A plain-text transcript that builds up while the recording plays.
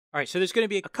All right, so there's going to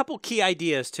be a couple key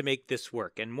ideas to make this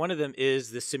work, and one of them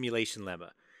is the simulation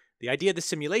lemma. The idea of the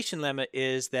simulation lemma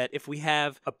is that if we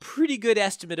have a pretty good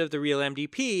estimate of the real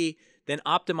MDP, then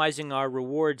optimizing our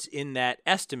rewards in that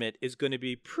estimate is going to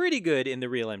be pretty good in the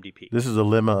real MDP. This is a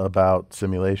lemma about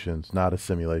simulations, not a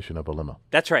simulation of a lemma.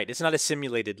 That's right. It's not a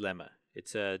simulated lemma.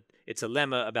 It's a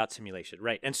lemma about simulation,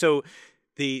 right? And so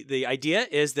the idea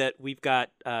is that we've got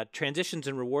transitions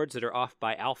and rewards that are off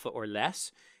by alpha or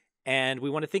less, and we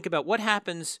want to think about what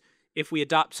happens if we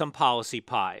adopt some policy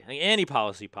pi, any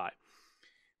policy pi.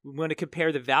 We want to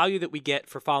compare the value that we get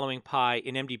for following pi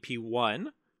in MDP1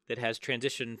 that has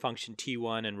transition function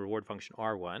T1 and reward function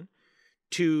R1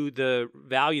 to the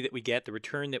value that we get, the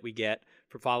return that we get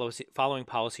for following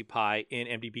policy pi in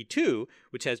MDP2,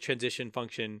 which has transition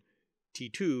function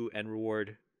T2 and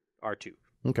reward R2.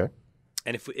 Okay.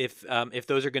 And if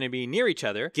those are going to be near each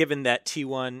other, given that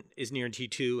T1 is near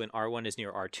T2 and R1 is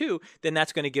near R2, then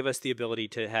that's going to give us the ability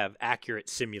to have accurate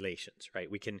simulations,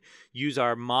 right? We can use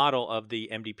our model of the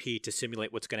MDP to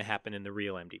simulate what's going to happen in the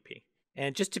real MDP.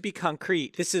 And just to be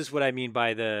concrete, this is what I mean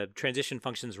by the transition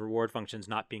functions, reward functions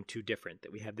not being too different,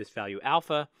 that we have this value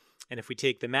alpha, and if we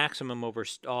take the maximum over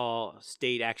all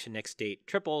state, action, next state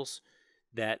triples,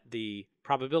 that the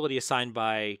probability assigned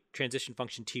by transition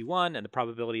function T1 and the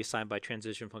probability assigned by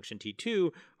transition function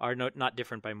T2 are not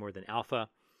different by more than alpha.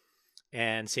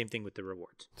 And same thing with the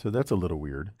rewards. So that's a little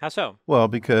weird. How so? Well,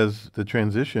 because the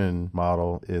transition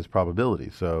model is probability,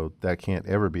 so that can't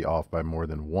ever be off by more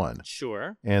than 1.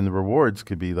 Sure. And the rewards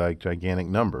could be like gigantic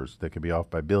numbers that could be off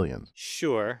by billions.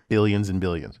 Sure. Billions and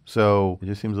billions. So it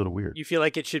just seems a little weird. You feel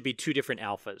like it should be two different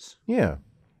alphas. Yeah.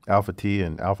 Alpha T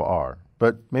and alpha R.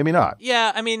 But maybe not.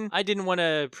 Yeah, I mean, I didn't want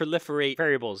to proliferate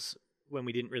variables when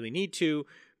we didn't really need to,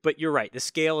 but you're right. The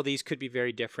scale of these could be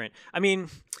very different. I mean,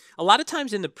 a lot of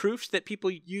times in the proofs that people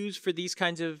use for these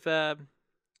kinds of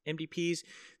MDPs,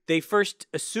 they first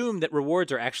assume that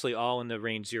rewards are actually all in the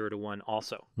range 0 to 1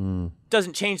 also.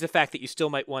 Doesn't change the fact that you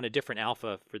still might want a different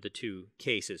alpha for the two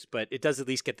cases, but it does at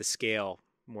least get the scale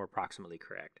more approximately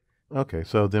correct. Okay,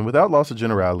 so then without loss of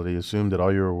generality, assume that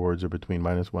all your rewards are between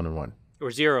 -1 and 1. Or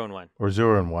 0 and 1. Or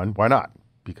 0 and 1. Why not?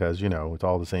 Because, you know, it's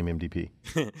all the same MDP.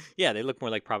 Yeah, they look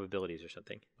more like probabilities or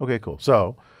something. Okay, cool.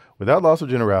 So without loss of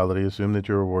generality, assume that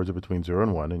your rewards are between 0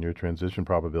 and 1 and your transition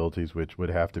probabilities, which would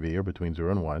have to be, are between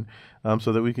 0 and 1,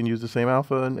 so that we can use the same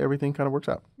alpha and everything kind of works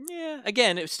out. Yeah,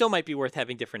 again, it still might be worth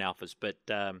having different alphas, but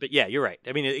yeah, you're right.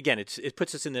 I mean, again, it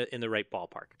puts us in the right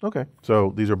ballpark. Okay,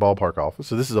 so these are ballpark alphas.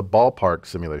 So this is a ballpark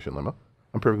simulation lemma.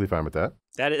 I'm perfectly fine with that.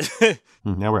 That is.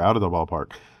 Now we're out of the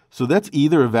ballpark. So that's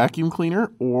either a vacuum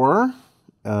cleaner or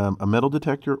a metal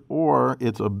detector, or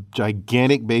it's a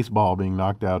gigantic baseball being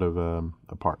knocked out of a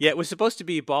park. Yeah, it was supposed to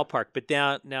be ballpark, but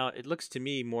now it looks to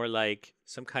me more like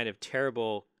some kind of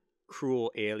terrible,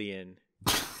 cruel alien.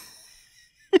 So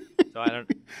I don't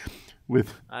know.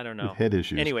 With head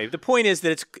issues. Anyway, the point is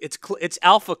that it's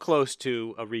alpha close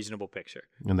to a reasonable picture.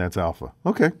 And that's alpha.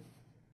 Okay.